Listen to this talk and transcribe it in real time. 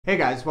Hey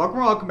guys,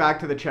 welcome back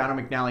to the channel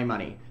McNallie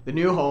Money, the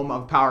new home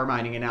of power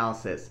mining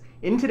analysis.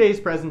 In today's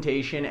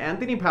presentation,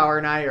 Anthony Power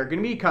and I are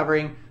going to be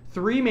covering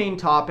three main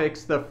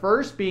topics. The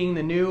first being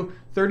the new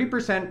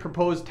 30%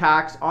 proposed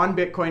tax on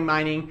Bitcoin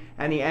mining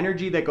and the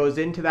energy that goes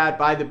into that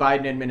by the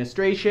Biden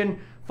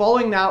administration.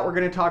 Following that, we're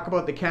going to talk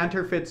about the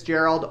Cantor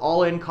Fitzgerald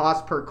all-in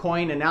cost per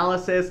coin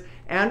analysis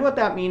and what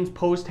that means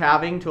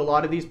post-halving to a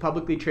lot of these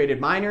publicly traded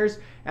miners.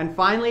 And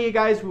finally, you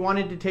guys, we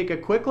wanted to take a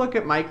quick look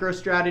at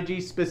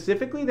MicroStrategy,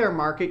 specifically their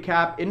market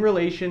cap in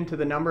relation to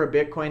the number of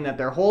Bitcoin that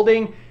they're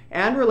holding,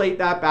 and relate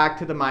that back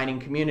to the mining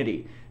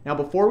community. Now,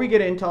 before we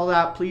get into all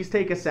that, please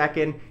take a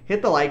second,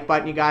 hit the like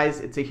button, you guys.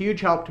 It's a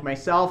huge help to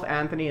myself,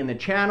 Anthony, and the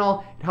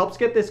channel. It helps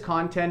get this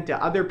content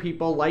to other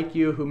people like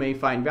you who may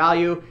find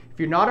value. If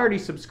you're not already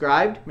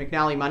subscribed,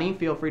 McNallie Money,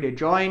 feel free to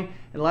join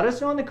and let us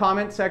know in the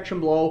comment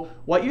section below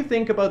what you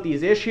think about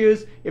these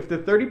issues, if the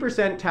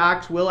 30%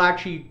 tax will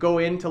actually go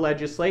into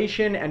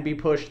legislation and be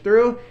pushed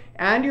through,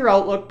 and your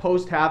outlook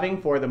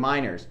post-halving for the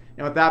miners.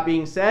 Now, with that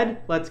being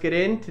said, let's get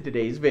into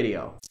today's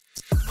video.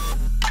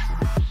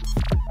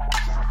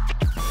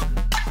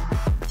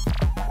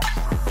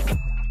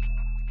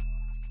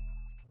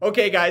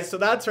 Okay guys, so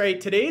that's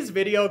right. Today's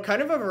video,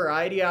 kind of a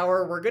variety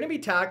hour. We're going to be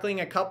tackling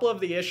a couple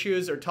of the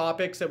issues or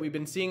topics that we've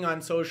been seeing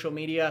on social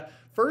media.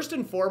 First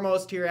and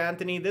foremost here,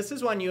 Anthony, this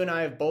is one you and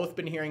I have both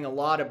been hearing a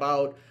lot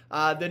about,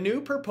 the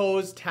new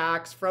proposed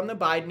tax from the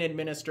Biden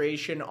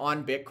administration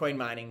on Bitcoin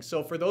mining.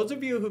 So for those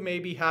of you who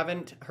maybe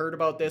haven't heard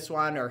about this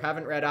one or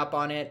haven't read up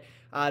on it,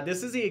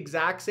 this is the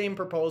exact same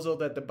proposal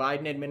that the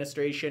Biden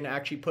administration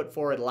actually put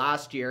forward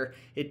last year.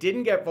 It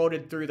didn't get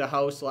voted through the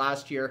House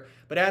last year.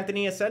 But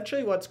Anthony,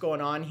 essentially what's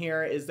going on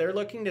here is they're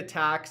looking to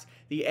tax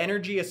the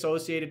energy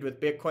associated with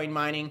Bitcoin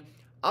mining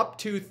up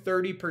to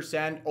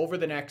 30% over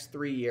the next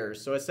 3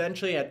 years. So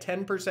essentially a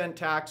 10%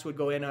 tax would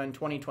go in on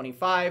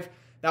 2025.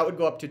 That would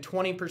go up to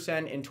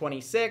 20% in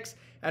 26.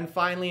 And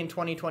finally, in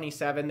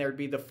 2027, there'd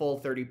be the full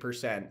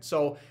 30%.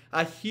 So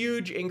a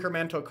huge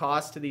incremental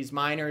cost to these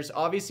miners.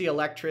 Obviously,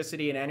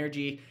 electricity and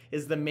energy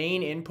is the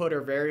main input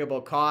or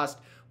variable cost.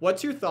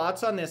 What's your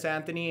thoughts on this,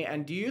 Anthony?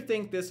 And do you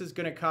think this is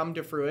going to come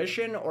to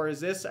fruition, or is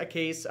this a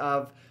case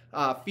of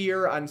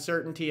fear,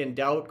 uncertainty, and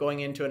doubt going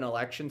into an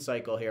election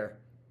cycle here?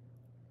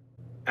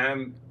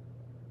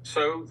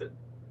 So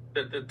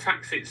the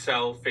tax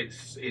itself,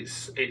 it's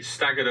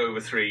staggered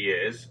over 3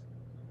 years.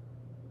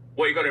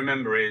 What you've got to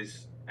remember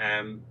is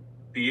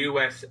the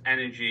US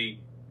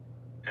energy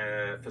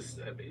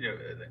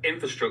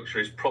infrastructure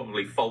is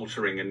probably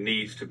faltering and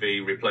needs to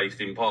be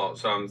replaced in part.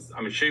 So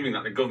I'm assuming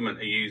that the government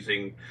are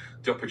using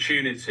the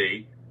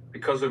opportunity,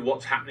 because of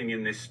what's happening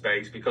in this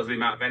space, because of the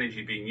amount of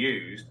energy being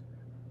used,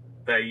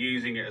 they're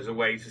using it as a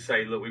way to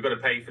say, look, we've got to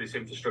pay for this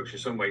infrastructure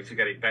some way to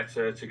get it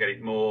better, to get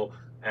it more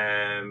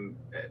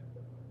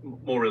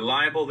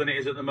reliable than it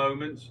is at the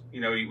moment. You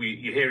know,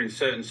 you hear in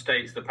certain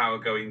states the power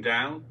going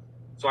down.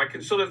 So I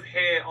can sort of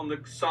hear on the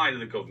side of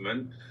the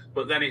government,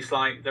 but then it's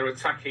like they're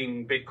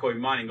attacking Bitcoin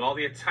mining. Are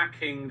they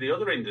attacking the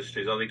other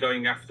industries? Are they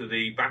going after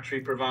the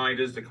battery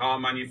providers, the car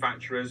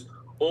manufacturers,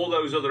 all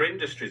those other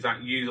industries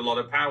that use a lot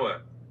of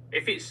power?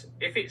 If it's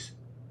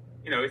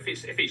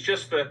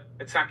just for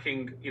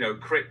attacking,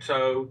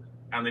 crypto,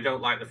 and they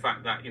don't like the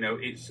fact that,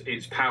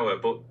 it's power,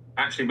 but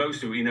actually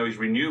most of it, is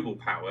renewable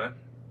power,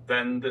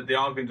 then the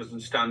argument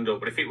doesn't stand up.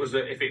 But if it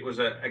was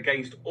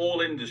against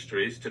all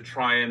industries to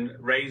try and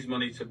raise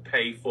money to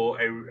pay for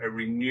a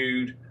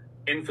renewed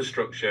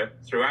infrastructure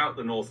throughout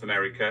the North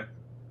America,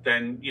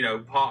 then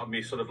part of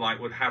me sort of like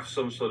would have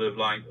some sort of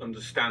like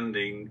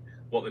understanding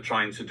what they're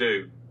trying to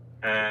do.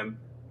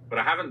 But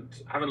I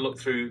haven't looked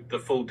through the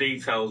full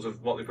details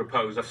of what they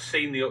propose. I've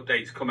seen the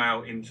updates come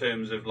out in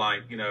terms of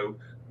like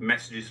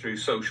messages through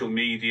social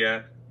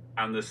media,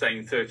 and they're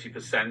saying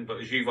 30%,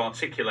 but as you've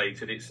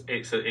articulated,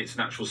 it's an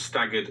actual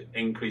staggered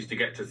increase to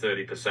get to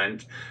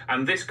 30%.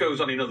 And this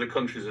goes on in other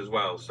countries as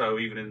well. So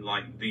even in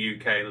like the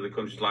UK and other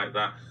countries like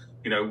that,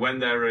 when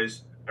there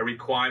is a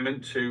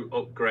requirement to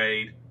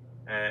upgrade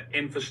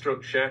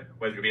infrastructure,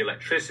 whether it be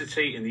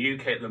electricity, in the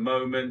UK at the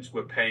moment,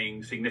 we're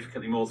paying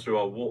significantly more through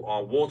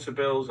our water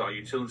bills, our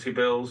utility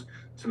bills,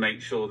 to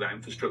make sure that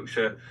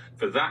infrastructure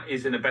for that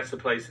is in a better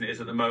place than it is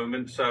at the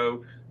moment.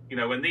 So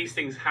when these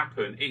things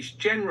happen, it's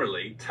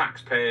generally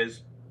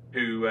taxpayers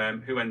who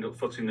end up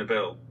footing the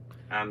bill.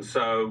 And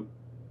so,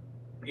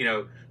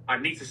 I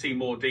need to see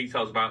more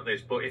details about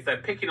this. But if they're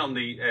picking on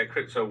the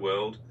crypto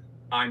world,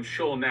 I'm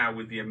sure now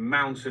with the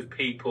amount of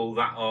people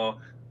that are,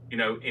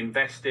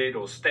 invested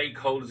or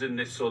stakeholders in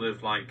this sort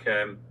of like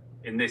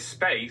in this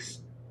space,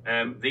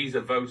 these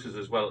are voters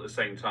as well at the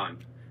same time.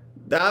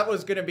 That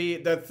was going to be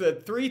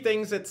the three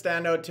things that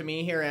stand out to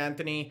me here,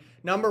 Anthony.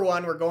 Number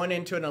one, we're going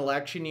into an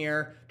election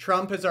year.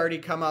 Trump has already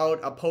come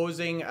out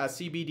opposing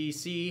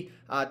CBDC,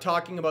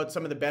 talking about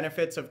some of the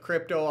benefits of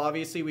crypto.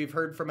 Obviously, we've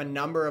heard from a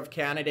number of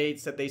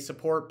candidates that they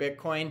support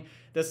Bitcoin.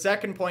 The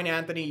second point,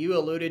 Anthony, you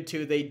alluded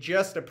to, they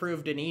just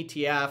approved an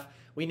ETF.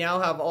 We now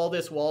have all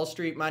this Wall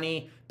Street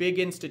money, big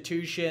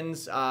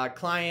institutions,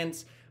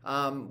 clients,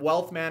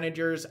 wealth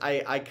managers,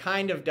 I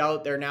kind of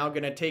doubt they're now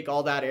going to take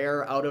all that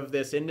air out of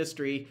this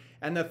industry.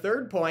 And the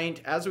third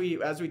point, as we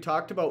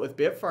talked about with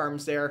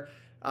Bitfarms there,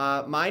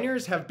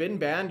 miners have been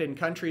banned in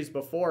countries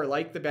before,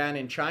 like the ban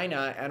in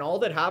China, and all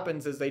that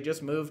happens is they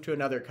just move to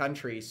another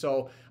country.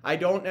 So I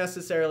don't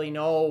necessarily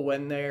know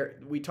when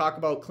we talk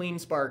about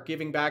CleanSpark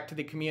giving back to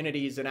the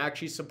communities and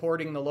actually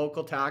supporting the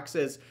local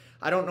taxes.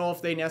 I don't know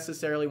if they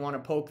necessarily want to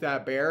poke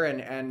that bear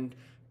and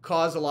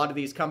cause a lot of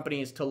these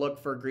companies to look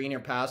for greener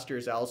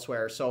pastures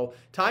elsewhere. So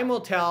time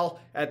will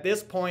tell. At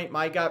this point,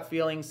 my gut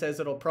feeling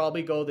says it'll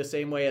probably go the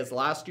same way as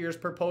last year's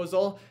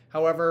proposal.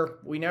 However,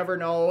 we never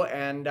know.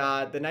 And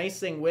the nice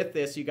thing with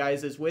this, you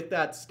guys, is with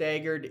that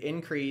staggered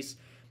increase,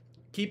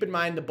 keep in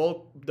mind the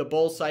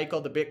bull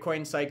cycle, the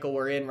Bitcoin cycle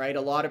we're in, right?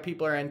 A lot of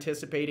people are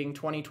anticipating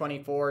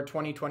 2024,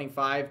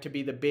 2025 to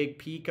be the big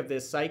peak of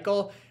this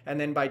cycle. And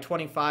then by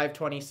 25,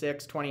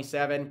 26,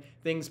 27,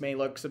 things may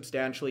look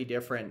substantially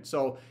different.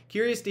 So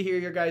curious to hear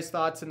your guys'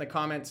 thoughts in the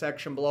comment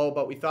section below,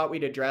 but we thought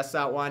we'd address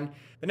that one.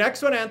 The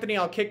next one, Anthony,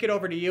 I'll kick it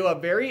over to you. A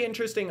very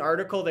interesting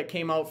article that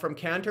came out from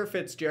Cantor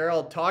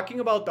Fitzgerald talking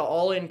about the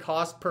all-in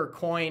cost per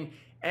coin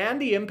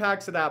and the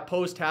impacts of that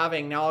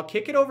post-halving. Now, I'll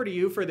kick it over to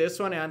you for this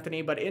one,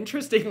 Anthony, but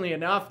interestingly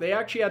enough, they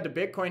actually had the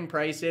Bitcoin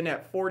price in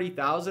at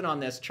 40,000 on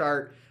this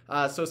chart,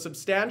 so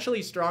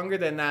substantially stronger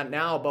than that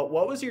now. But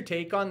what was your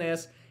take on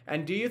this,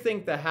 and do you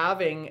think the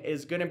halving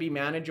is going to be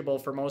manageable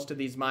for most of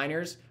these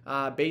miners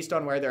based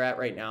on where they're at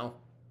right now?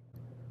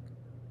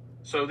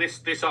 So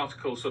this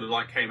article sort of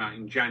like came out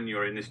in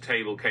January, and this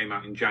table came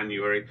out in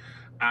January.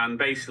 And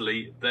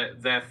basically,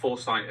 their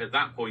foresight at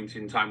that point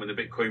in time when the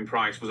Bitcoin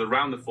price was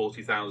around the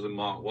 40,000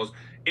 mark was,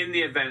 in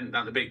the event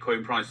that the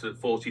Bitcoin price is at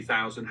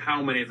 40,000,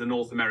 how many of the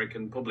North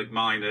American public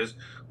miners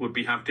would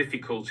have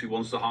difficulty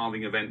once the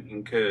halving event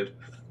occurred?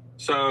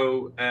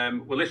 So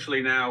we're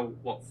literally now,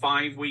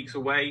 5 weeks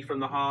away from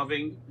the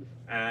halving?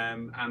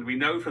 And we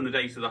know from the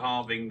date of the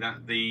halving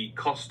that the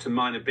cost to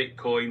mine a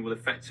Bitcoin will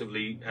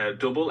effectively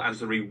double as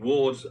the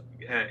rewards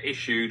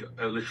issued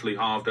are literally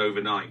halved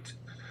overnight.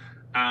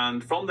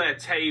 And from their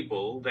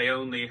table, they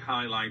only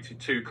highlighted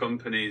 2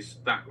 companies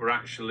that were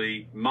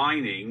actually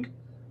mining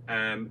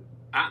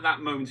at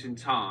that moment in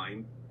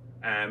time.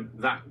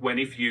 That when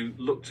if you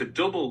look to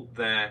double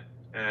their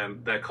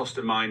cost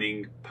of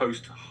mining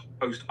post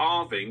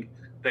halving,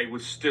 they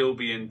would still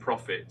be in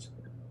profit.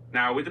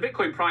 Now, with the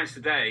Bitcoin price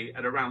today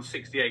at around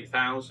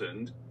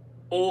 68,000,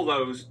 all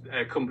those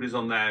companies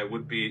on there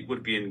would be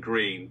in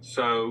green.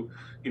 So,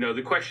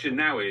 the question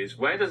now is,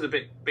 where does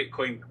the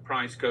Bitcoin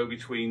price go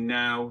between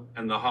now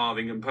and the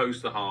halving and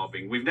post the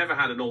halving? We've never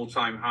had an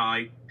all-time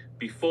high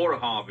before a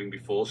halving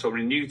before, so we're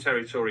in new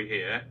territory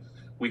here.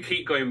 We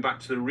keep going back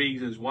to the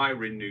reasons why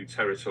we're in new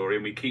territory,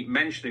 and we keep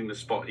mentioning the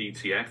spot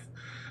ETF.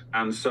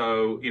 And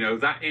so,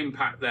 that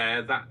impact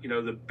there, that,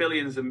 the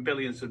billions and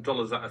billions of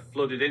dollars that have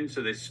flooded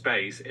into this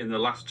space in the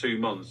last 2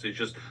 months is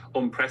just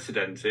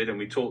unprecedented. And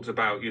we talked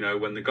about,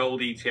 when the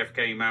gold ETF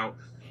came out,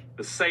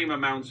 the same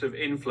amount of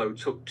inflow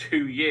took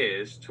 2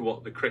 years to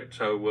what the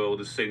crypto world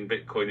has seen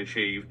Bitcoin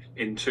achieve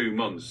in 2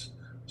 months.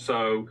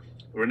 So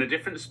we're in a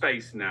different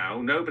space now.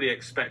 Nobody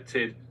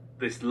expected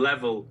this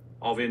level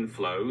of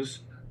inflows.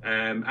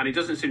 And it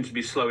doesn't seem to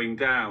be slowing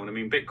down. I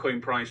mean,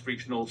 Bitcoin price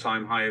reached an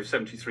all-time high of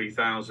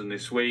 73,000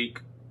 this week,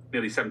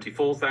 nearly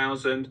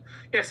 74,000.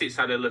 Yes, it's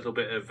had a little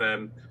bit of,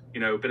 a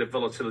bit of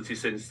volatility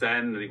since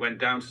then, and it went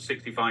down to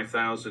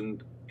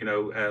 65,000,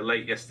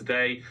 late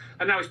yesterday,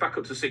 and now it's back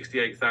up to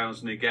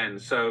 68,000 again.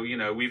 So,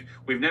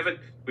 we've never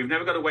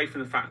got away from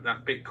the fact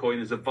that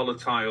Bitcoin is a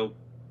volatile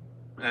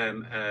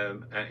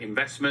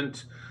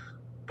investment.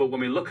 But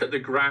when we look at the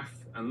graph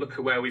and look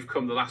at where we've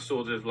come the last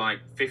sort of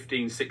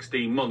 15,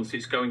 16 months,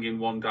 it's going in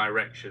one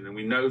direction. And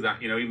we know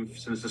that, even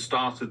since the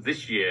start of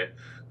this year,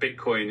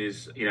 Bitcoin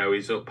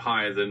is up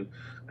higher than,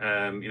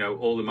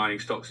 all the mining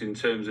stocks in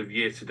terms of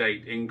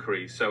year-to-date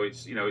increase. So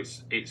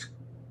it's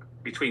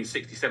between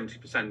 60,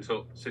 70%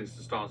 up since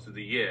the start of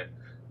the year.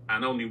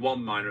 And only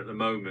one miner at the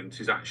moment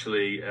is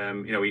actually,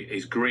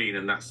 is green,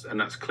 and that's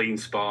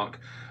CleanSpark.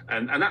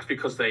 And that's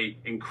because they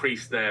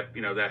increased their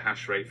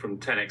hash rate from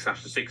 10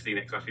 exahash to 16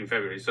 exahash in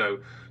February.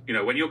 So,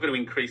 when you're going to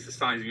increase the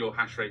size of your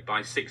hash rate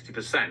by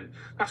 60%,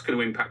 that's going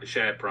to impact the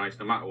share price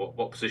no matter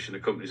what position the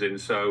company's in.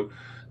 So,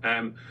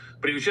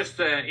 but it was just,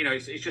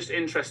 it's just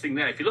interesting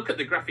there. If you look at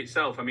the graph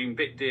itself, I mean,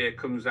 BitDeer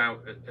comes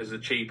out as the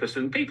cheapest,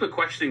 and people are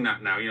questioning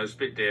that now, it's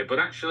BitDeer, but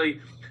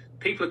actually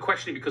people are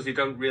questioning because they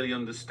don't really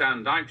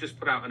understand. I've just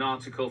put out an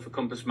article for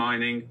Compass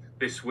Mining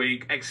this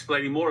week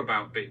explaining more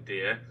about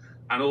BitDeer,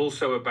 and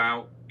also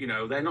about,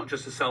 they're not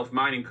just a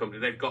self-mining company.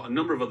 They've got a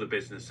number of other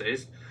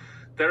businesses.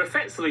 They're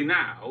effectively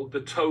now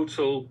the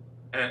total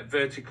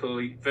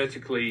vertically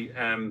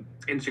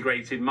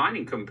integrated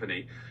mining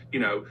company.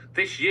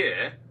 This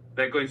year,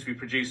 they're going to be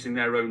producing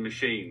their own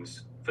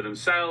machines for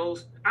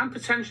themselves and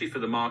potentially for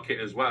the market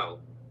as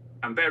well.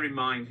 And bear in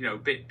mind,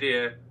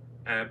 BitDeer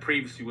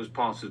previously was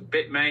part of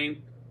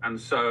Bitmain. And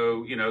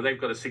so,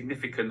 they've got a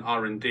significant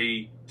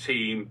R&D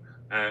team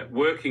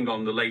working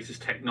on the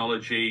latest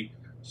technology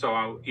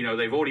So,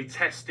 they've already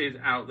tested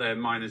out their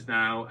miners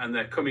now, and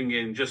they're coming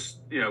in just,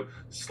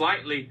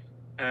 slightly,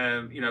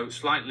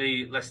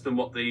 slightly less than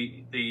what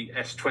the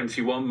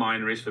S21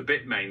 miner is for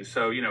Bitmain.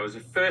 So, as a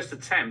first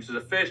attempt, as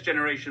a first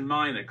generation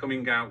miner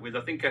coming out with,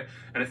 I think,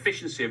 an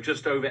efficiency of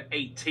just over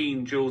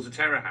 18 joules a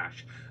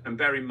terahash. And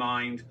bear in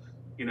mind,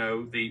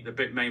 the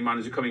Bitmain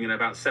miners are coming in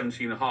about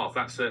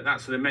 17.5.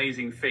 That's an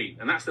amazing feat.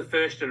 And that's the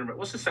first generation.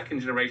 What's the second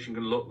generation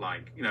going to look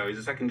like? Is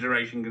the second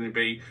generation going to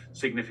be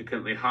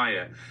significantly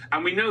higher?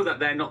 And we know that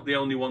they're not the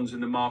only ones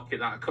in the market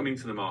that are coming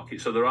to the market.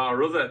 So there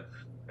are other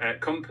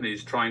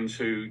companies trying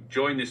to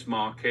join this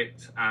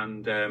market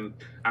and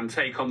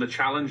take on the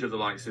challenge of the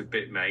likes of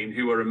Bitmain,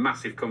 who are a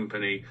massive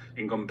company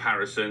in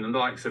comparison, and the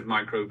likes of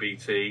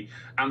MicroBT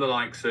and the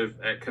likes of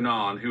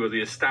Canaan, who are the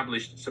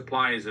established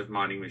suppliers of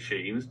mining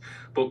machines.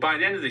 But by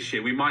the end of this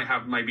year, we might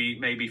have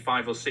maybe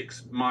 5 or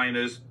 6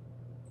 miners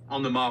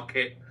on the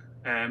market,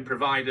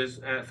 providers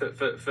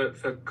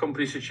for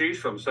companies to choose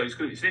from. So it's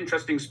an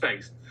interesting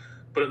space.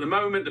 But at the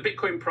moment, the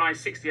Bitcoin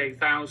price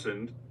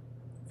 68,000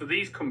 for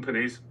these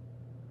companies,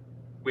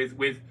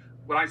 with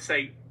what I'd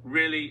say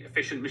really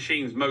efficient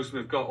machines, most of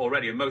them have got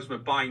already, and most of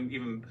them are buying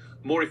even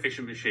more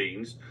efficient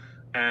machines.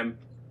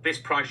 This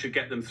price should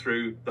get them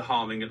through the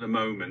halving at the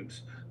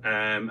moment.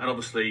 And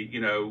obviously,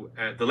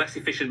 the less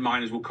efficient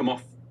miners will come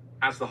off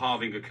as the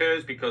halving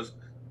occurs, because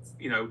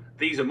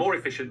these are more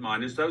efficient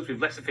miners. Those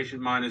with less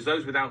efficient miners,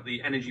 those without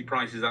the energy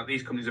prices that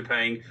these companies are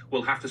paying,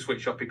 will have to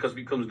switch off because it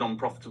becomes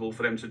non-profitable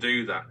for them to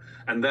do that.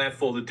 And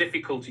therefore, the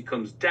difficulty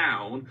comes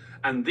down.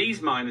 And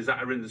these miners that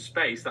are in the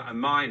space that are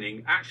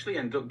mining actually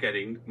end up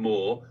getting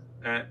more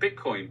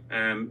Bitcoin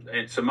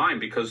to mine,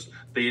 because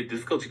the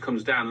difficulty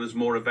comes down and there's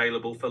more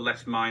available for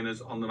less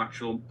miners on the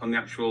actual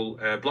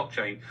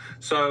blockchain.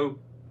 So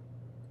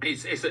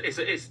it's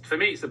for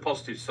me, it's a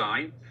positive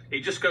sign.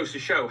 It just goes to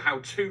show how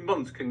 2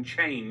 months can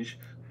change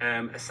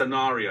a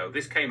scenario.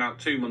 This came out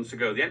 2 months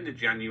ago, the end of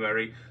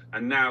January,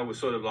 and now we're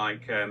sort of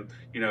like, in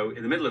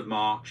the middle of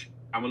March,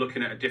 and we're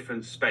looking at a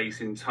different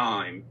space in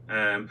time.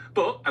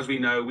 But as we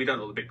know, we don't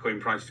know what the Bitcoin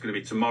price is going to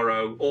be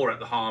tomorrow, or at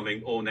the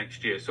halving, or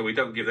next year. So we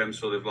don't give them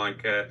sort of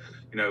like,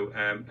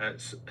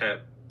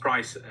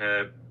 price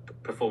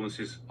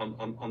performances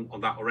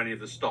on that or any of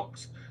the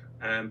stocks.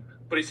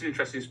 But it's an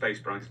interesting space,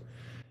 Bryce.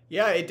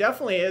 Yeah, it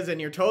definitely is,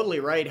 and you're totally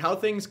right. How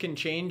things can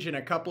change in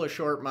a couple of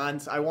short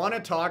months. I want to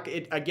talk,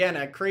 again,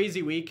 a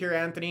crazy week here,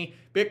 Anthony.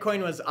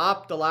 Bitcoin was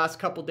up the last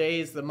couple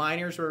days. The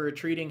miners were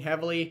retreating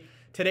heavily.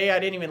 Today, I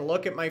didn't even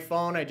look at my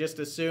phone. I just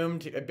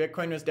assumed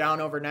Bitcoin was down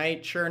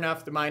overnight. Sure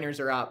enough, the miners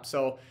are up.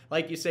 So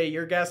like you say,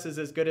 your guess is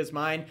as good as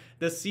mine.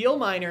 The Seal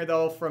miner,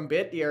 though, from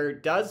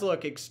Bitdeer does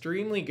look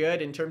extremely good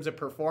in terms of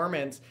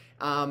performance.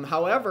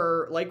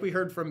 However, like we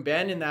heard from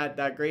Ben in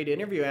that great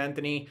interview,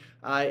 Anthony,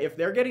 if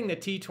they're getting the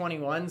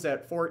T21s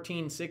at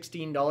 $14,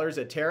 $16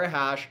 a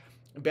terahash,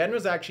 Ben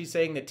was actually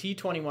saying the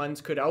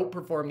T21s could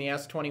outperform the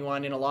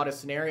S21 in a lot of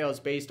scenarios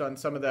based on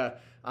some of the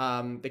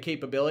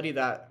capability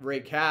that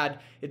Rick had.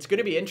 It's going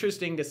to be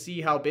interesting to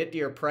see how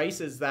Bitdeer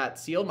prices that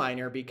Seal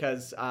miner,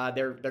 because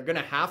they're going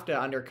to have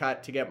to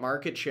undercut to get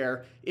market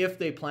share if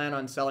they plan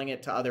on selling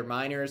it to other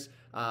miners,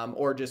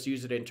 or just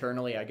use it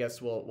internally. I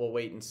guess we'll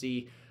wait and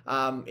see.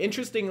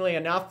 Interestingly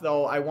enough,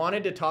 though, I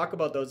wanted to talk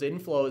about those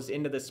inflows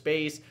into the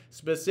space,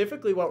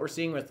 specifically what we're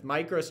seeing with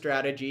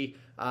MicroStrategy.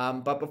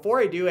 But before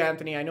I do,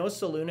 Anthony, I know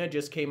Soluna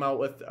just came out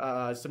with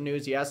some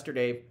news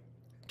yesterday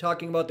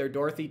talking about their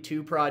Dorothy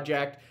 2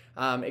 project,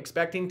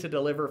 expecting to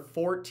deliver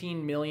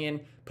 14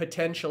 million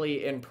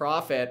potentially in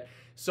profit.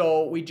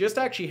 So we just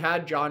actually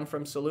had John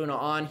from Soluna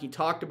on. He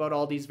talked about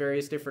all these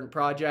various different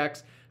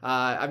projects.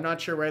 I'm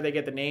not sure where they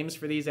get the names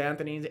for these,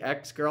 Anthony's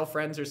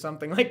ex-girlfriends or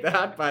something like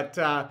that,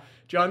 but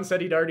John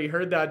said he'd already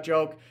heard that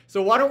joke.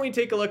 So why don't we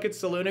take a look at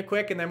Soluna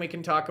quick, and then we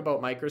can talk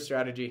about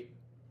MicroStrategy.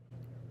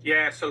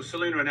 Yeah, so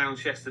Soluna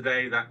announced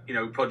yesterday that,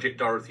 Project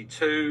Dorothy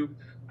 2,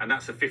 and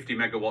that's a 50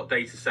 megawatt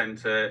data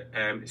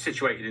center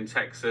situated in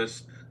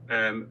Texas,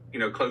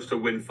 close to a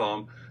wind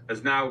farm,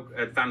 has now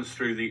advanced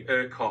through the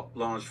ERCOT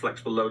large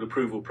flexible load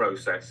approval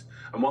process.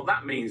 And what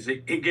that means,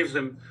 it gives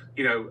them,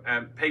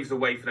 paves the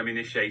way for them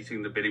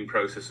initiating the bidding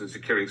process and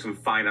securing some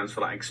finance for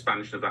that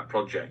expansion of that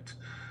project.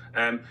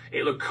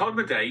 It'll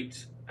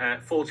accommodate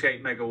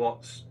 48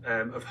 megawatts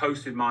of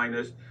hosted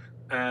miners,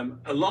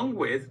 along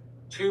with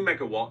 2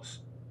 megawatts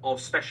of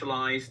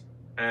specialized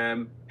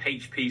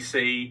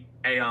HPC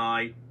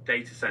AI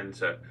data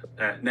center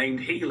named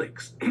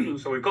Helix.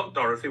 So we've got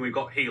Dorothy, we've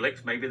got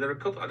Helix. Maybe there are a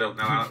couple. I don't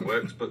know how it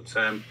works, but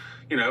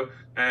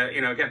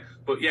again.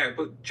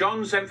 But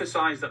John's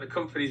emphasised that the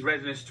company's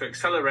readiness to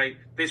accelerate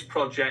this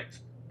project,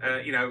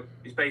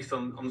 is based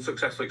on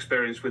successful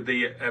experience with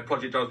the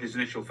Project Dorothy's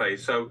initial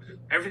phase. So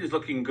everything is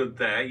looking good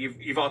there.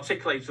 You've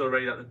articulated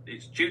already that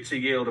it's due to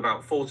yield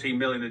about 14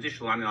 million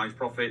additional annualized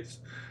profits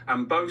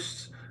and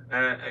boasts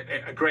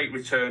a great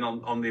return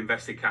on the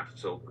invested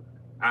capital.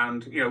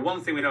 And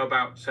one thing we know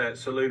about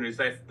Soluna is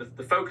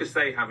the focus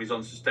they have is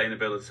on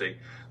sustainability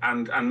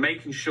and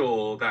making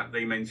sure that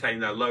they maintain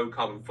their low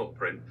carbon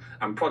footprint.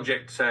 And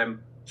Project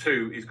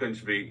 2 is going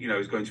to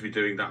be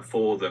doing that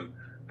for them.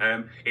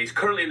 It's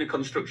currently in the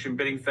construction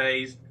bidding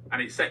phase,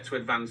 and it's set to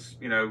advance,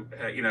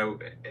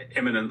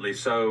 imminently.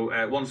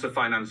 So once the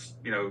finance,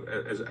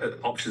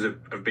 options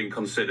have been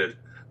considered.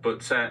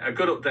 But a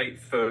good update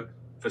for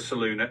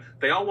Soluna.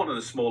 They are one of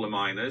the smaller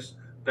miners.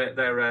 They've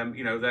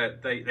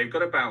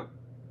got about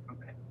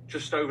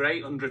just over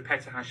 800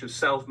 petahash of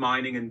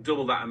self-mining and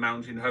double that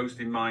amount in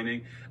hosting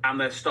mining, and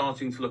they're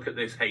starting to look at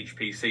this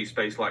HPC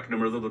space like a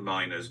number of other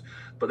miners.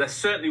 But they're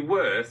certainly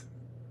worth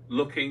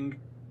looking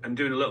and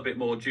doing a little bit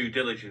more due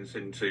diligence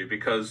into,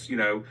 because,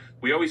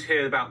 we always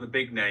hear about the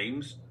big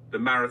names, the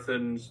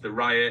Marathons, the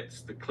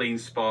Riots, the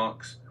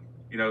CleanSparks,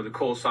 the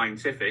Core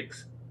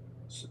Scientifics.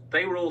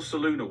 They were all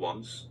Soluna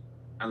once.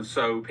 And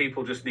so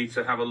people just need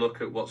to have a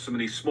look at what some of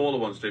these smaller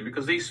ones do,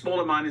 because these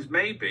smaller miners,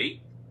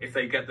 maybe, if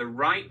they get the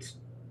right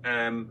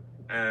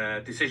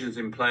decisions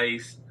in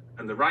place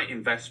and the right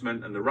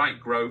investment and the right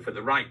growth at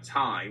the right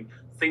time,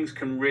 things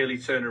can really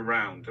turn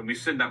around. And we've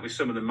seen that with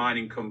some of the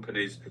mining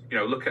companies.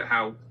 Look at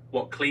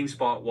what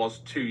CleanSpark was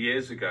 2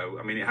 years ago.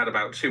 I mean, it had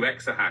about 2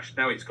 exahash.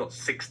 Now it's got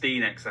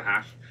 16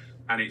 exahash,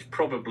 and it's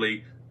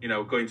probably,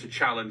 going to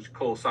challenge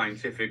Core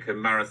Scientific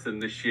and Marathon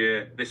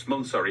this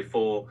month,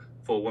 for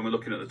when we're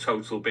looking at the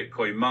total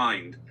Bitcoin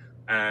mined.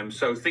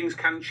 So things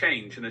can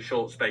change in a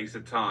short space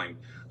of time.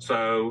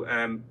 So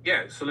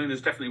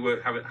Soluna's definitely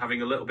worth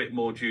having a little bit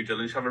more due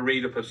diligence, have a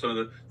read up of some of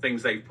the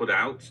things they've put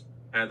out.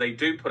 They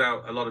do put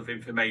out a lot of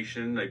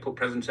information. They put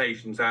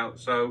presentations out.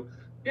 So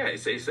yeah,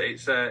 it's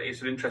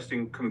an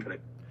interesting company.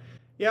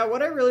 Yeah,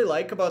 what I really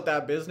like about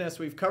that business,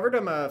 we've covered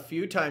them a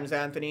few times,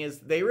 Anthony, is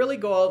they really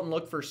go out and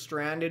look for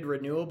stranded,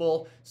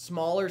 renewable,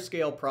 smaller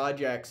scale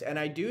projects. And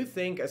I do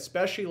think,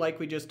 especially like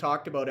we just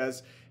talked about,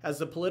 as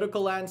the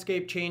political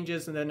landscape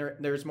changes and then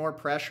there's more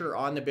pressure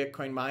on the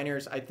Bitcoin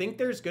miners, I think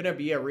there's going to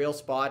be a real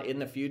spot in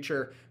the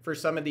future for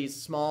some of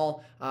these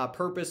small,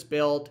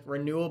 purpose-built,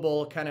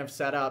 renewable kind of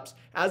setups,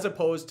 as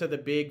opposed to the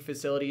big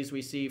facilities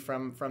we see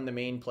from the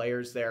main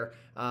players there.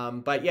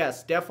 But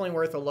yes, definitely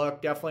worth a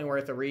look, definitely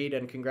worth a read,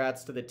 and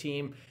congrats to the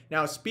team.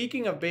 Now,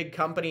 speaking of big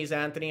companies,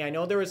 Anthony, I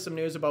know there was some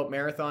news about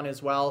Marathon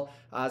as well,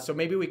 so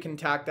maybe we can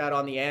tack that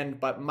on the end,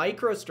 but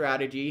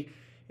MicroStrategy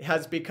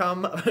has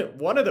become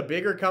one of the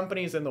bigger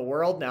companies in the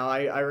world now.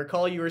 I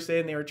recall you were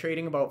saying they were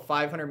trading about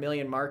 500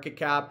 million market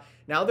cap.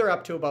 Now they're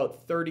up to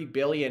about 30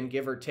 billion,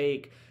 give or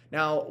take.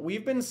 Now,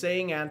 we've been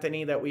saying,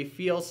 Anthony, that we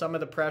feel some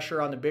of the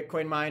pressure on the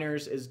Bitcoin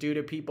miners is due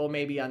to people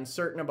maybe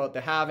uncertain about the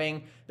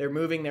halving. They're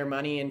moving their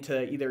money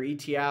into either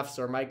ETFs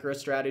or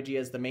MicroStrategy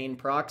as the main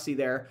proxy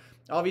there.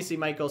 Obviously,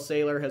 Michael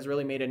Saylor has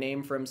really made a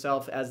name for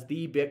himself as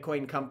the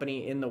Bitcoin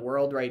company in the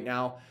world right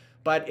now.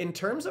 But in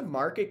terms of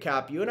market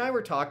cap, you and I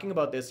were talking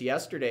about this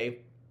yesterday.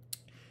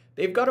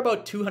 They've got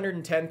about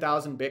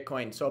 210,000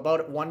 Bitcoin, so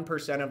about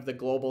 1% of the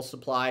global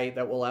supply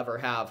that we'll ever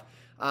have.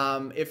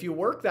 If you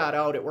work that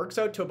out, it works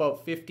out to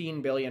about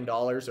 $15 billion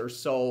or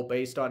so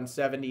based on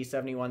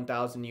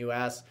 71,000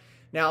 US.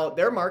 Now,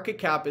 their market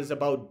cap is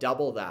about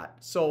double that.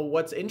 So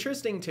what's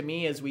interesting to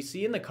me is we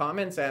see in the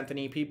comments,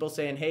 Anthony, people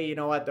saying, hey, you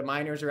know what, the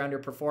miners are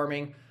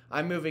underperforming.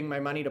 I'm moving my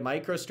money to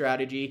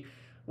MicroStrategy,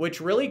 which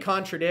really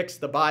contradicts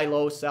the buy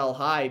low, sell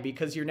high,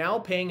 because you're now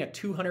paying a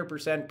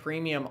 200%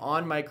 premium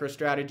on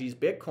MicroStrategy's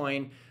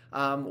Bitcoin,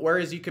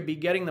 whereas you could be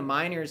getting the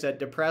miners at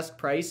depressed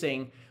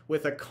pricing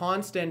with a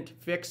constant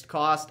fixed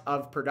cost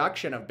of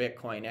production of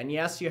Bitcoin. And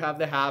yes, you have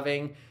the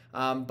halving,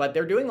 but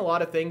they're doing a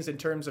lot of things in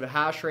terms of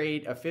hash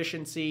rate,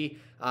 efficiency,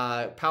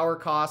 power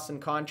costs,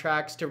 and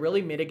contracts to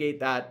really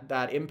mitigate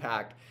that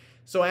impact.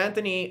 So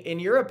Anthony, in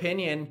your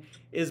opinion,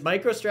 is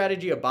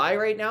MicroStrategy a buy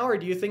right now, or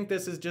do you think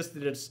this is just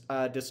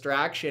a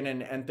distraction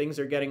and things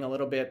are getting a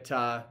little bit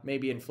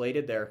maybe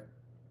inflated there?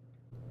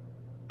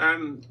 I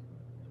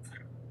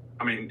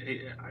mean,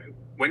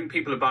 when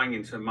people are buying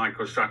into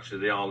MicroStrategy,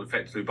 they are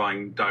effectively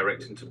buying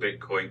direct into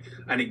Bitcoin,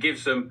 and it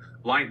gives them,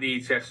 like the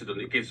ETFs have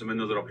done, it gives them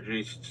another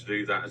opportunity to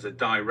do that as a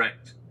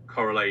direct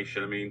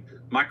correlation. I mean,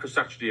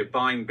 MicroStrategy are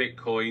buying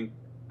Bitcoin,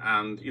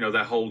 and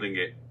they're holding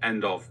it.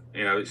 End of.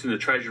 It's in the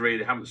treasury.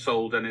 They haven't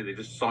sold any. They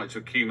just started to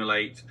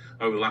accumulate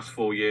over the last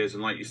 4 years,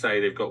 and like you say,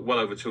 they've got well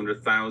over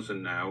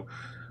 200,000 now.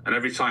 And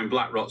every time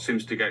BlackRock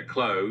seems to get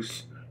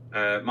close,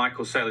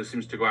 Michael Saylor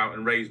seems to go out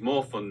and raise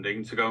more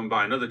funding to go and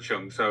buy another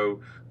chunk.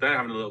 So they're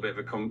having a little bit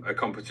of a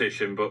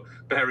competition. But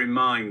bear in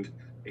mind,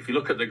 if you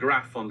look at the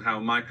graph on how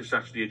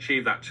MicroStrategy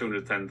achieved that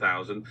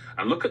 210,000,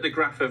 and look at the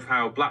graph of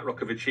how BlackRock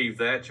have achieved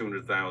their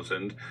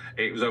 200,000,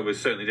 it was over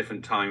certainly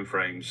different time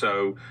frames.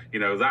 So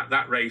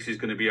that race is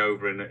going to be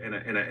over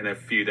in a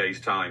few days'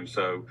 time.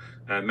 So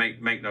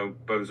make no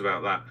bones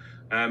about that.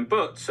 I've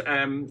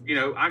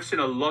seen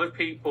a lot of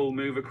people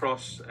move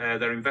across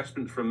their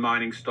investment from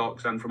mining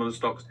stocks and from other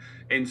stocks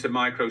into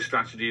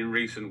MicroStrategy in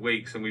recent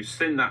weeks, and we've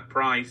seen that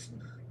price.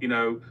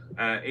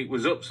 It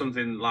was up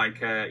something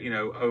like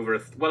well over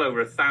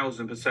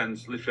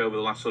 1,000%, literally over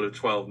the last sort of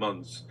 12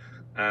 months.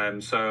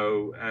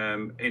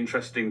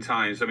 Interesting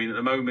times. I mean, at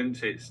the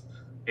moment, it's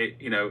I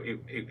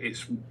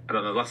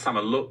don't know. Last time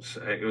I looked,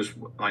 it was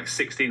like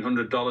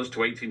 $1,600 to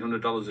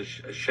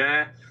 $1,800 a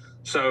share.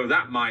 So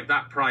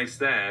that price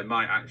there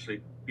might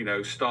actually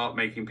start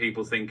making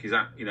people think, is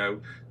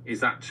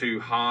that too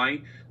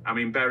high? I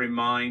mean, bear in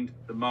mind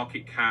the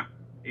market cap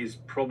is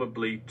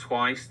probably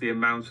twice the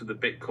amount of the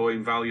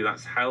Bitcoin value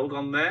that's held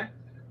on there.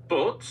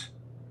 But,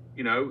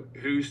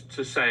 who's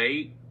to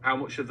say how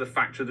much of the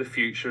factor of the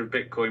future of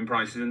Bitcoin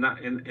prices in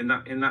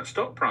that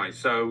stock price?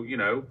 So,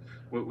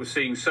 we're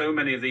seeing so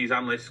many of these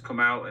analysts come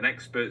out and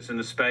experts in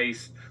the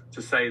space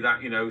to say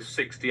that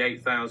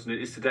 68,000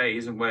 it is today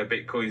isn't where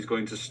Bitcoin is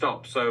going to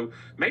stop. So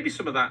maybe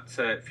some of that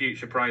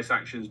future price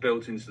action is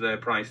built into their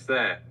price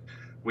there.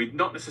 We've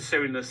not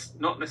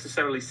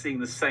necessarily seen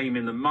the same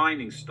in the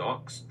mining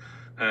stocks,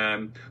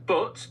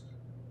 but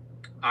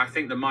I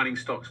think the mining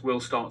stocks will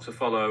start to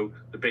follow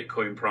the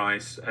Bitcoin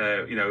price.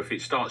 If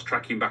it starts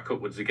tracking back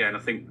upwards again, I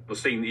think we're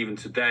seeing even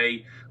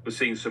today, we're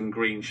seeing some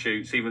green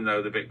shoots, even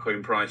though the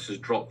Bitcoin price has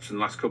dropped in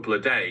the last couple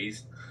of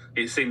days.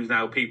 It seems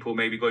now people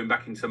may be going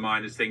back into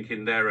miners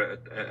thinking they're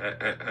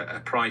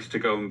a price to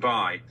go and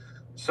buy.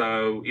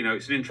 So,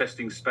 it's an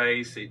interesting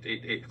space.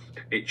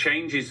 It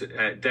changes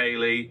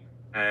daily.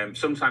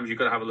 Sometimes you've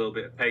got to have a little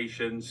bit of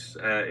patience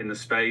in the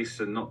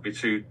space and not be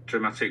too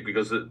dramatic,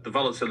 because the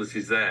volatility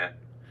is there.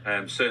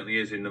 Certainly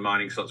is in the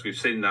mining stocks. We've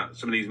seen that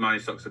some of these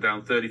mining stocks are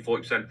down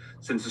 30-40%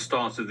 since the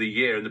start of the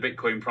year, and the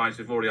Bitcoin price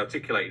we've already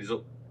articulated is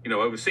up,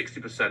 over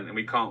 60%, and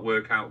we can't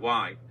work out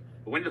why.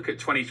 But when you look at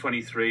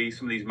 2023,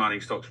 some of these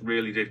mining stocks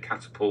really did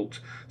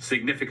catapult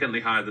significantly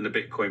higher than the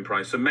Bitcoin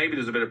price. So maybe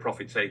there's a bit of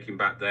profit taking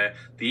back there.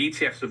 The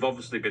ETFs have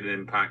obviously been an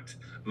impact.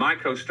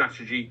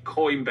 MicroStrategy,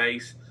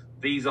 Coinbase,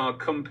 these are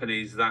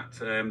companies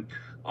that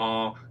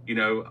are,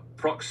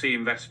 proxy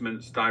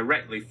investments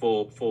directly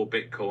for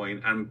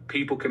Bitcoin, and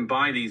people can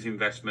buy these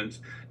investments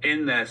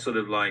in their sort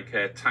of like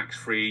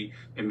tax-free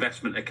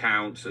investment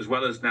accounts, as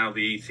well as now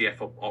the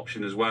ETF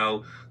option as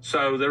well.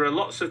 So there are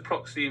lots of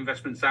proxy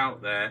investments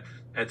out there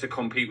to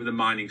compete with the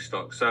mining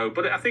stocks. So,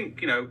 but I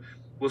think,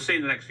 we'll see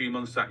in the next few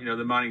months that,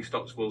 the mining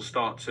stocks will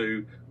start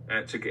to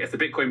if the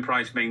Bitcoin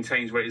price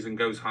maintains where it is and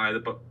goes higher,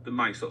 the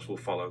mining stocks will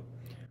follow.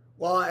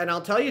 Well, and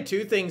I'll tell you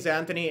two things,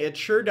 Anthony. It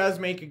sure does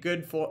make a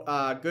good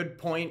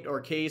point or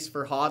case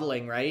for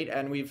hodling, right?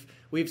 And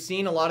we've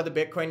seen a lot of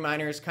the Bitcoin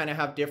miners kind of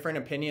have different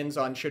opinions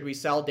on, should we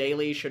sell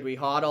daily, should we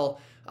hodl?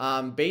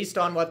 Based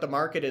on what the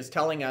market is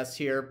telling us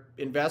here,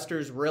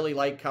 investors really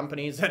like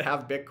companies that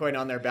have Bitcoin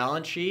on their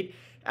balance sheet,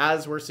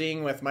 as we're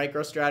seeing with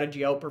MicroStrategy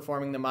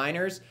outperforming the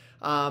miners.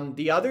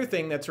 The other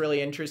thing that's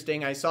really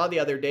interesting, I saw the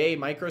other day,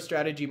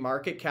 MicroStrategy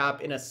market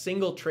cap in a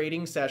single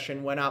trading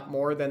session went up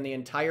more than the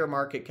entire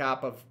market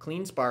cap of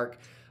CleanSpark.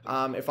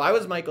 If I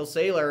was Michael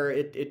Saylor,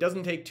 it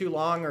doesn't take too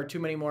long or too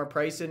many more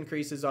price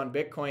increases on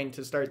Bitcoin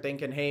to start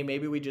thinking, hey,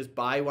 maybe we just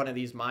buy one of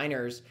these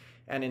miners,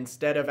 and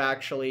instead of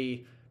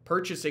actually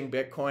purchasing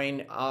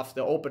Bitcoin off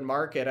the open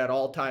market at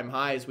all-time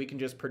highs, we can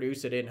just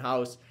produce it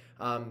in-house.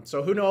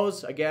 So who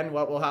knows, again,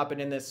 what will happen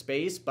in this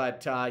space,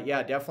 but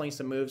yeah, definitely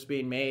some moves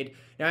being made.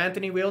 Now,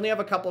 Anthony, we only have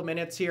a couple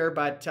minutes here,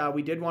 but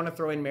we did want to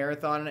throw in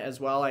Marathon as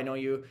well. I know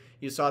you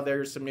saw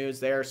there's some news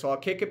there, so I'll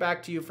kick it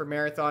back to you for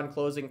Marathon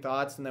closing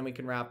thoughts, and then we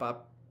can wrap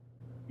up.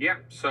 Yeah,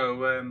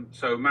 so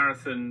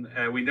Marathon,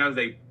 we know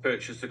they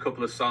purchased a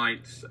couple of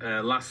sites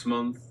last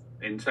month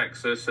in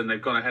Texas, and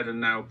they've gone ahead and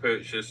now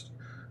purchased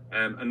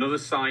another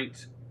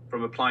site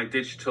from Applied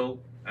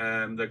Digital.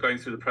 They're going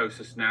through the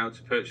process now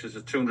to purchase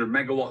a 200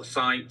 megawatt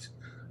site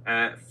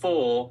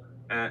for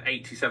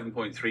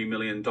 $87.3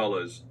 million.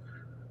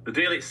 The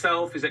deal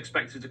itself is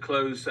expected to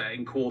close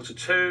in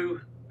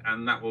Q2,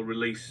 and that will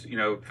release,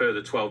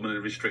 further 12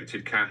 million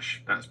restricted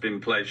cash that's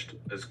been pledged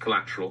as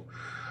collateral.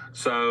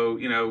 So,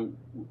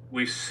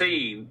 we've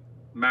seen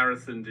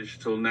Marathon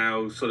Digital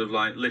now sort of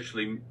like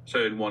literally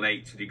turn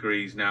 180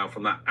 degrees now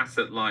from that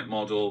asset light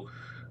model,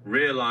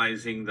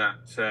 realizing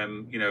that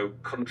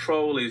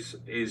control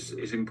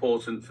is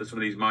important for some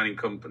of these mining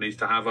companies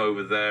to have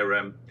over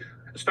their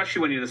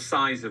especially when you're the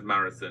size of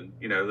Marathon.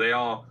 They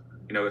are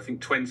I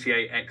think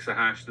 28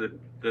 exahash.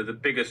 They're the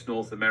biggest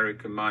North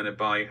American miner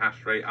by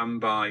hash rate and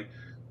by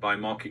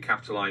market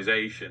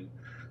capitalization.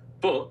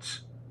 But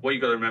what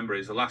you've got to remember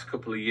is the last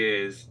couple of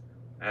years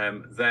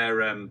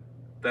their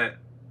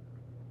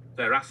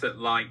asset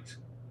light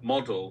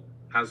model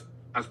has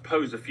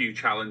posed a few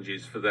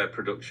challenges for their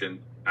production.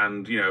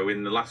 And,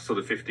 in the last sort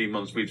of 15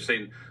 months, we've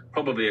seen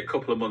probably a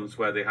couple of months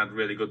where they had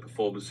really good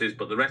performances,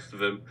 but the rest of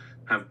them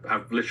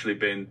have literally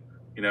been,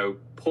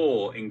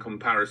 poor in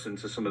comparison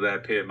to some of their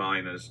peer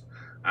miners.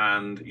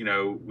 And,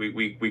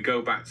 we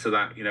go back to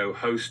that,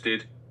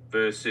 hosted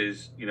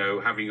versus,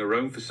 having your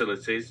own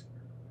facilities.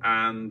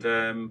 And,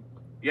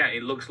 yeah,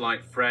 it looks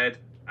like Fred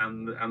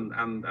and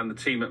the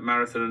team at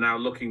Marathon are now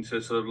looking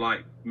to sort of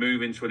like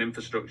move into an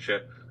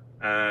infrastructure,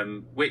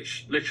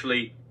 which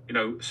literally,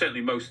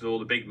 certainly most of all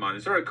the big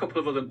miners. There are a couple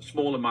of other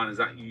smaller miners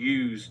that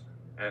use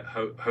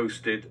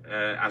hosted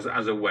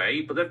as a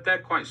way, but they're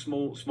quite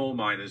small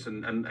miners,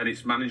 and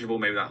it's manageable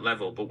maybe that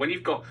level. But when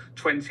you've got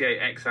 28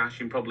 exahash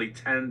in probably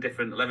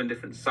 11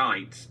 different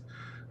sites,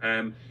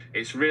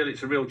 it's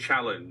a real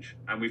challenge,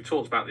 and we've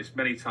talked about this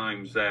many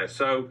times there.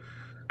 So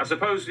I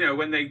suppose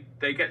when they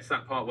get to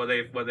that part where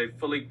they've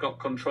fully got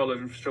control of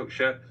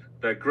infrastructure,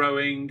 They're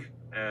growing.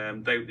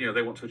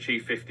 They want to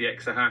achieve 50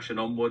 exahash and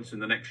onwards in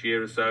the next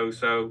year or so.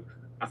 So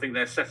I think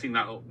they're setting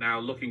that up now,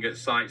 looking at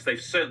sites.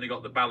 They've certainly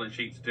got the balance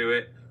sheet to do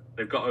it.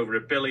 They've got over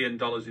 $1 billion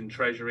in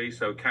treasury,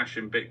 so cash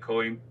and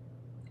Bitcoin.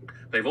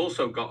 They've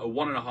also got a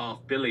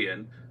 $1.5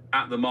 billion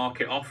at the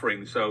market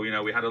offering. So,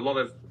 we had a lot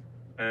of,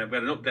 we had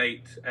an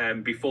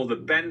update before the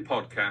Ben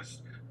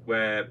podcast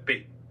where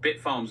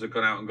Bitfarms had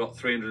gone out and got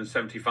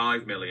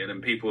 375 million,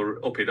 and people were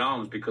up in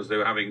arms because they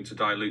were having to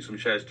dilute some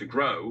shares to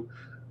grow.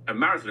 And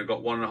Marathon have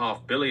got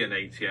 1.5 billion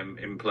ATM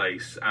in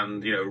place,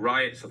 and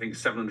Riot's I think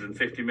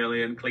 750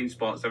 million,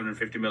 CleanSpark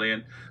 750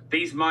 million.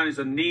 These miners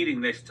are needing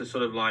this to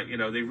sort of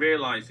they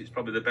realise it's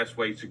probably the best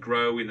way to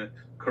grow in the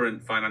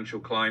current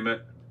financial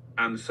climate,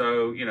 and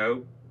so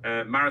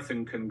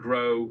Marathon can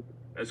grow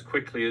as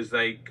quickly as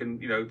they can.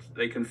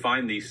 They can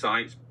find these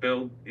sites,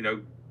 build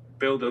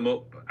them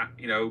up,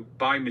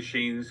 buy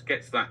machines,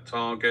 get to that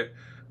target,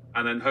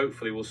 and then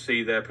hopefully we'll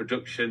see their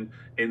production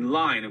in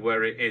line of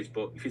where it is.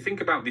 But if you think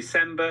about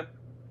December,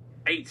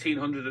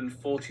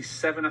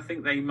 1,847, I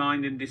think they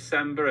mined in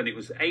December, and it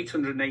was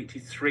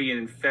 883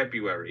 in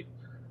February.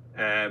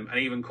 And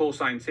even Core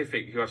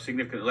Scientific, who have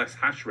significantly less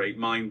hash rate,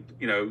 mined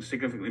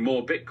significantly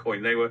more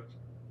Bitcoin. They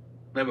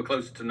were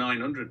closer to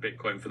 900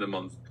 Bitcoin for the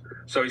month.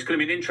 So it's going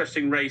to be an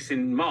interesting race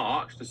in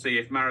March to see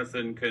if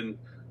Marathon can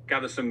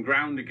gather some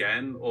ground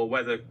again, or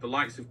whether the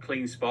likes of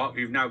CleanSpark,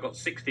 who've now got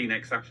 16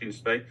 exahash in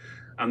space,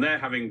 and they're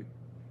having,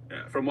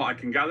 from what I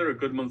can gather, a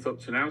good month up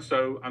to now.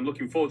 So I'm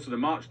looking forward to the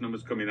March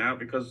numbers coming out,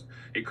 because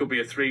it could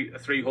be a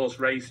three horse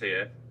race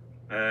here.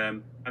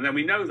 And then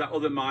we know that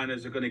other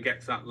miners are going to get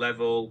to that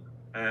level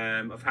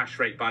of hash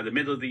rate by the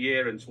middle of the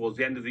year and towards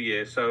the end of the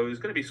year. So there's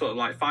going to be sort of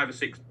like 5 or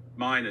 6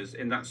 miners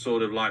in that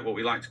sort of like what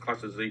we like to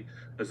class as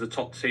the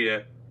top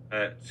tier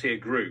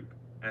group.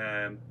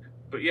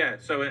 But yeah,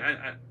 so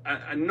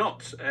a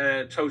not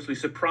totally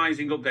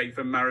surprising update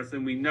from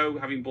Marathon. We know,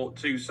 having bought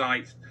 2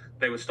 sites,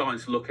 they were starting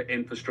to look at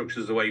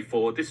infrastructure as a way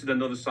forward. This is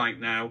another site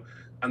now,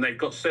 and they've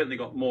certainly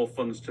got more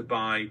funds to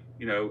buy,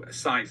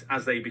 sites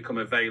as they become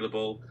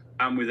available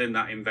and within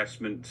that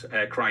investment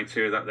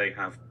criteria that they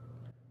have.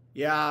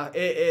 Yeah,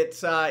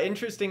 it's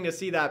interesting to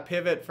see that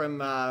pivot from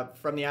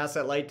the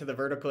asset light to the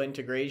vertical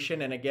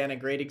integration, and again, a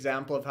great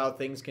example of how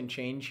things can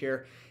change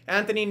here.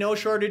 Anthony, no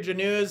shortage of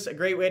news. A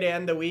great way to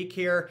end the week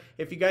here.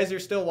 If you guys are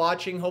still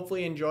watching,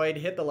 hopefully you enjoyed.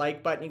 Hit the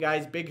like button, you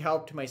guys. Big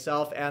help to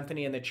myself,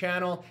 Anthony, and the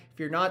channel. If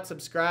you're not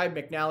subscribed,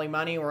 McNallie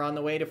Money, we're on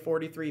the way to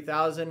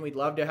 43,000. We'd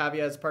love to have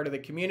you as part of the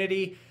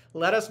community.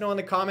 Let us know in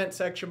the comment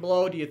section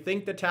below. Do you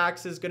think the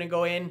tax is going to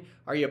go in?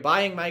 Are you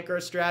buying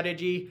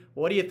MicroStrategy?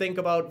 What do you think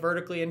about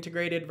vertically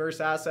integrated versus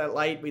asset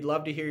light? We'd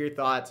love to hear your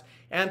thoughts.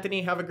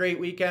 Anthony, have a great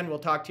weekend. We'll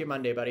talk to you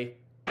Monday, buddy.